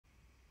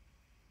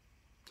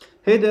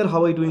Hey there,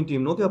 how are you doing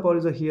team? Nokia Power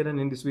is here, and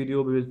in this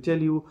video we will tell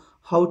you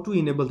how to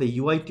enable the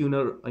UI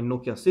tuner in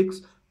Nokia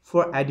 6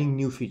 for adding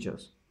new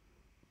features.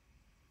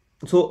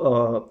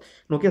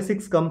 Nokia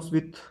 6 comes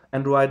with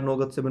Android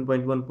Nougat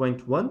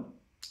 7.1.1,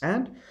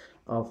 and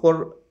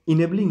for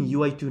enabling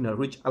UI tuner,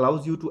 which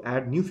allows you to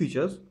add new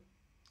features,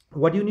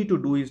 what you need to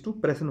do is to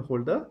press and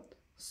hold the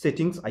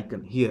settings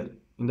icon here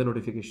in the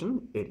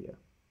notification area.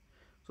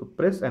 So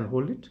press and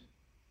hold it.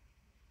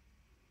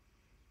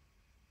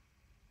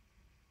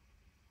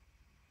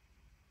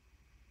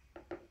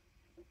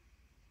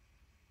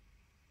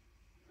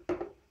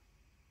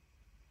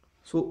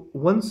 So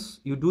once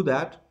you do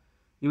that,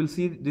 you will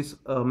see this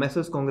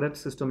message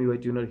congrats system UI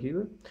tuner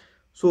here.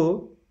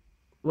 So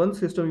once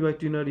system UI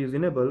tuner is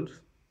enabled,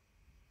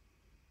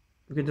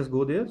 you can just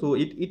go there. So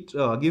it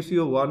gives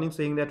you a warning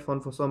saying that fun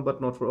for some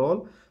but not for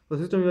all. The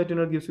system UI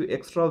tuner gives you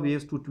extra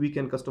ways to tweak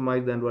and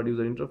customize the Android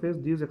user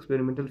interface. These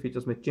experimental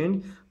features may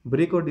change,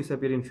 break or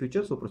disappear in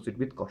future, so proceed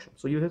with caution.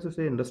 So you have to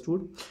say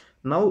understood.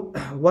 Now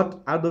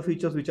what are the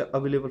features which are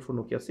available for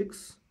Nokia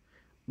 6?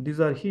 These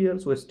are here.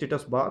 So a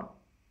status bar,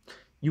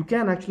 you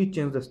can actually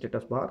change the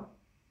status bar.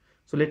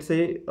 So let's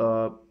say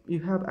you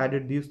have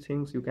added these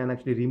things, you can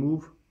actually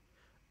remove.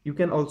 You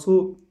can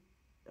also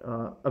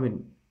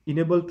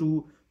enable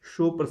to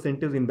show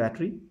percentage in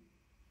battery,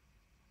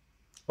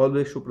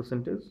 always show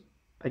percentage.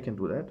 I can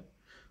do that,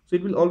 so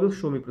it will always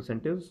show me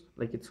percentage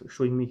like it's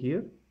showing me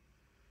here.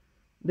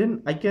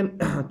 Then I can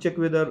check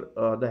whether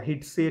the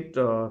headset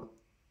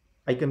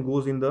icon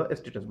goes in the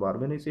status bar.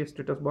 When I say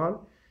status bar,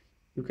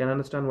 you can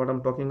understand what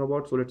I'm talking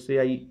about. So let's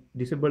say I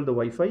disable the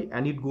Wi-Fi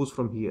and it goes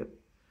from here.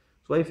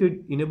 So if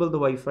you enable the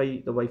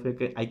Wi-Fi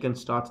icon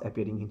starts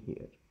appearing in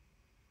here.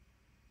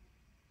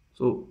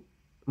 So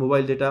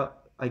mobile data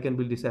icon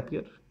will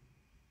disappear.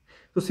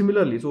 So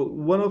similarly, so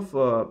one of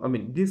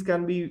this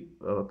can be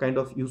kind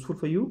of useful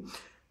for you,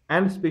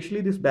 and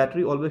especially this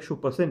battery always show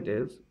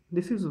percentage.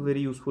 This is a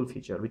very useful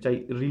feature which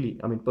I really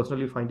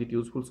personally find it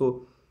useful.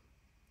 So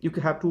you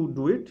have to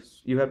do it.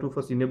 You have to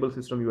first enable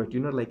system UI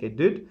tuner like I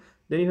did.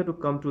 Then you have to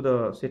come to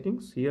the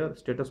settings here,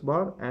 status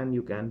bar, and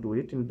you can do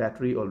it in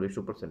battery always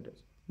show percentage.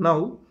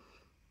 Now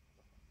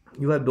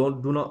you have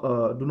do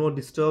not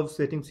disturb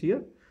settings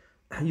here.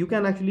 You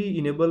can actually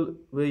enable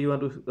where you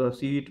want to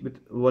see it with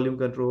volume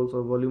controls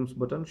or volumes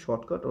button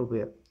shortcut or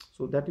where,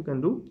 so that you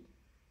can do.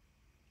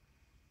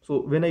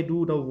 So when I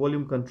do now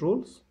volume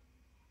controls,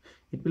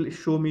 it will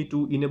show me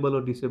to enable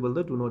or disable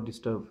the do not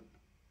disturb.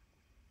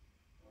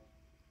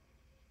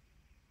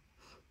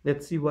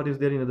 Let's see what is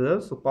there in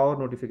others. So power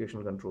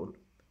notification control.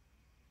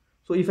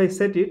 So if I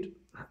set it,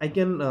 I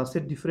can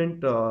set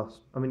different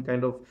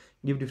kind of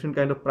give different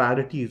kind of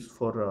priorities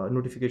for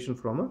notification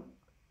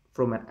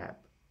from an app.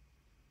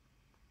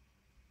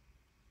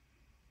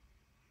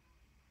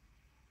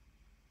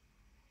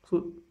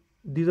 So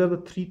these are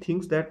the three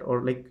things that,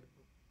 or like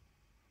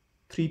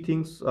three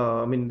things,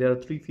 there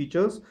are three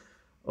features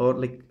or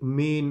like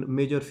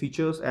major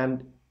features,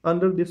 and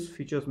under this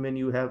features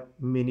menu you have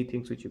many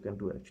things which you can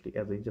do actually,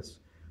 as I just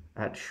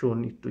had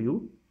shown it to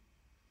you.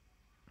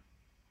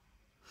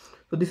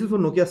 So this is for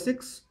Nokia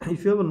 6.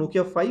 If you have a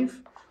Nokia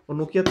 5 or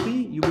Nokia 3,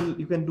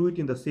 you can do it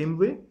in the same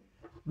way.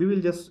 We will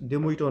just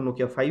demo it on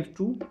Nokia 5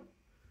 too.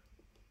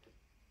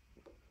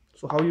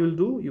 So how you will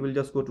do, you will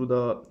just go to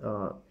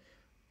the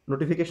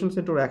notification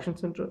center or action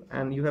center,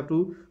 and you have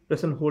to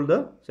press and hold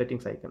the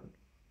settings icon.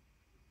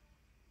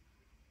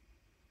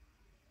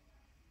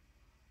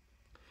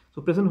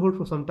 So press and hold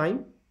for some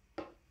time,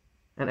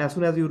 and as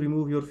soon as you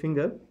remove your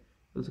finger,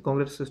 the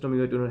congrats system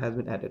UI tuner has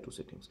been added to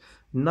settings.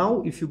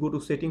 Now if you go to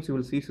settings, you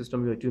will see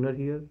system UI tuner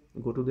here.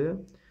 Go to there,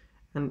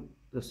 and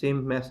the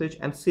same message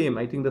and same,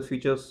 I think the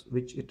features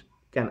which it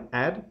can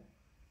add,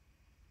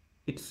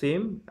 it's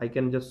same. I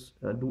can just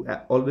do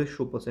always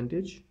show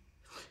percentage.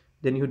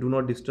 Then you do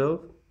not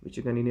disturb, which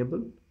you can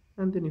enable,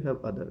 and then you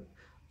have other.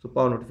 So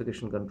power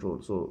notification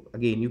control. So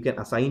again, you can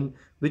assign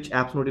which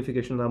apps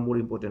notifications are more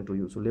important to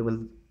you. So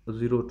level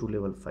 0 to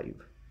level 5.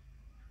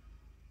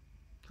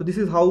 So this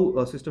is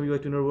how system UI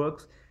tuner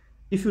works.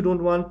 If you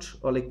don't want,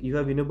 or like you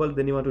have enabled,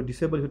 then you want to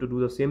disable, you have to do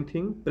the same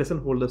thing. Press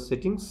and hold the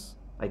settings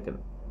icon,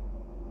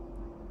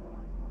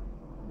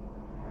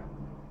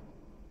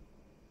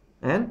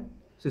 and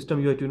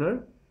system UI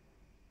tuner,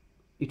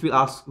 it will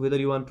ask whether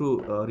you want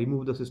to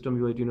remove the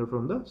system UI tuner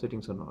from the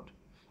settings or not.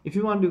 If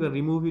you want, you can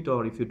remove it,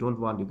 or if you don't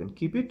want, you can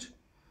keep it.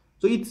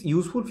 So it's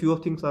useful. Few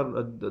of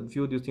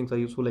these things are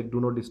useful, like do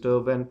not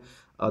disturb, and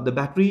the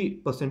battery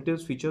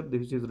percentage feature,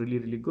 which is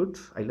really good.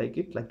 I like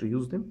it, like to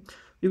use them.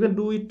 You can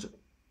do it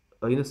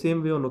in the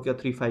same way on Nokia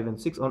 3, 5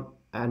 and 6,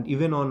 and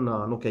even on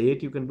Nokia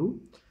 8 you can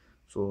do.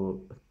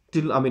 So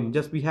till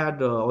just we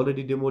had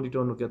already demoed it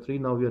on Nokia 3,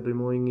 now we are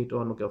demoing it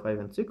on Nokia 5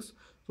 and 6.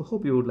 So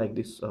hope you would like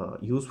this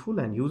useful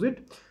and use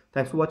it.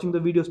 Thanks for watching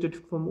the video. Stay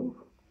tuned for more.